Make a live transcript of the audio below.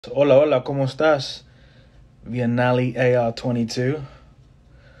Hola, hola, ¿cómo estás? Vianali AR22.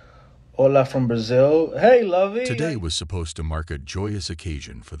 Hola from Brazil. Hey, Today Lovey. was supposed to mark a joyous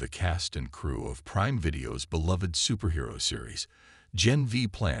occasion for the cast and crew of Prime Video's beloved superhero series. Gen V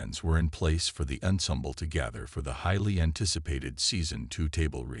plans were in place for the ensemble to gather for the highly anticipated Season 2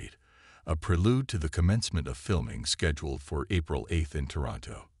 table read, a prelude to the commencement of filming scheduled for April 8th in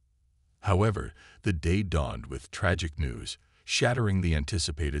Toronto. However, the day dawned with tragic news, shattering the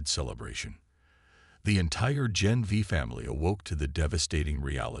anticipated celebration. The entire Gen V family awoke to the devastating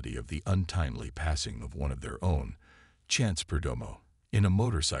reality of the untimely passing of one of their own, Chance Perdomo, in a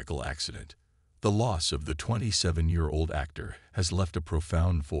motorcycle accident. The loss of the 27-year-old actor has left a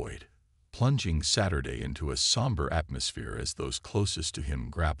profound void, plunging Saturday into a somber atmosphere as those closest to him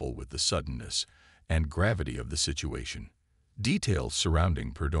grapple with the suddenness and gravity of the situation. Details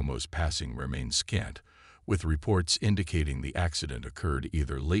surrounding Perdomo's passing remain scant, with reports indicating the accident occurred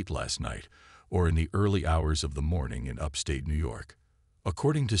either late last night or in the early hours of the morning in upstate New York.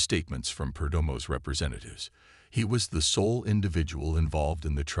 According to statements from Perdomo's representatives, he was the sole individual involved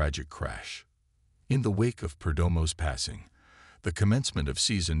in the tragic crash. In the wake of Perdomo's passing, the commencement of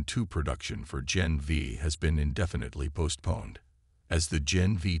Season 2 production for Gen V has been indefinitely postponed. As the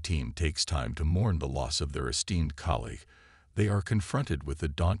Gen V team takes time to mourn the loss of their esteemed colleague, they are confronted with the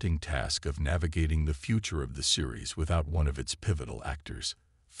daunting task of navigating the future of the series without one of its pivotal actors.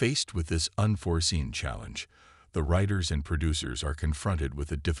 Faced with this unforeseen challenge, the writers and producers are confronted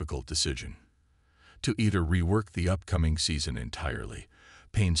with a difficult decision: to either rework the upcoming season entirely,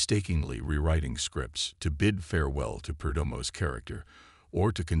 painstakingly rewriting scripts to bid farewell to Perdomo's character,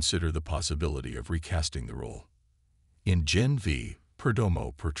 or to consider the possibility of recasting the role. In Gen V,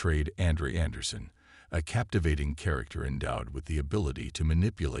 Perdomo portrayed Andre Anderson, a captivating character endowed with the ability to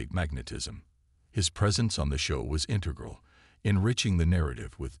manipulate magnetism. His presence on the show was integral, enriching the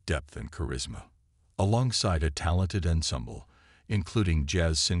narrative with depth and charisma. Alongside a talented ensemble, including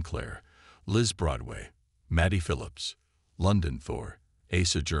Jazz Sinclair, Liz Broadway, Maddie Phillips, London Thor,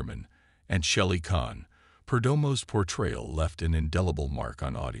 Asa German, and Shelley Kahn, Perdomo's portrayal left an indelible mark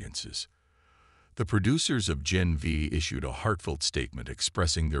on audiences. The producers of Gen V issued a heartfelt statement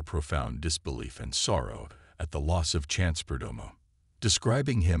expressing their profound disbelief and sorrow at the loss of Chance Perdomo.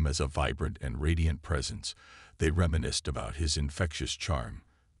 Describing him as a vibrant and radiant presence, they reminisced about his infectious charm,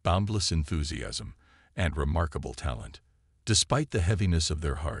 boundless enthusiasm, and remarkable talent. Despite the heaviness of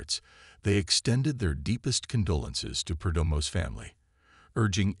their hearts, they extended their deepest condolences to Perdomo's family,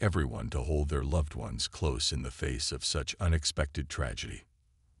 urging everyone to hold their loved ones close in the face of such unexpected tragedy.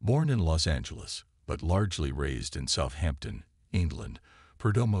 Born in Los Angeles, but largely raised in Southampton, England,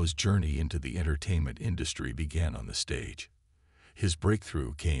 Perdomo's journey into the entertainment industry began on the stage. His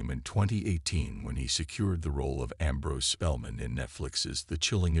breakthrough came in 2018 when he secured the role of Ambrose Spellman in Netflix's The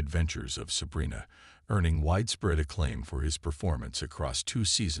Chilling Adventures of Sabrina, earning widespread acclaim for his performance across 2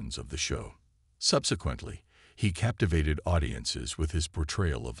 seasons of the show. Subsequently, he captivated audiences with his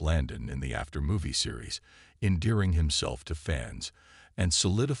portrayal of Landon in the After-movie series, endearing himself to fans and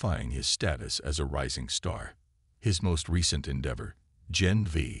solidifying his status as a rising star. His most recent endeavor, Gen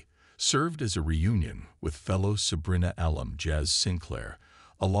V, served as a reunion with fellow Sabrina alum Jazz Sinclair,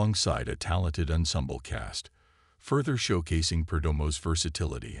 alongside a talented ensemble cast, further showcasing Perdomo's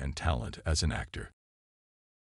versatility and talent as an actor.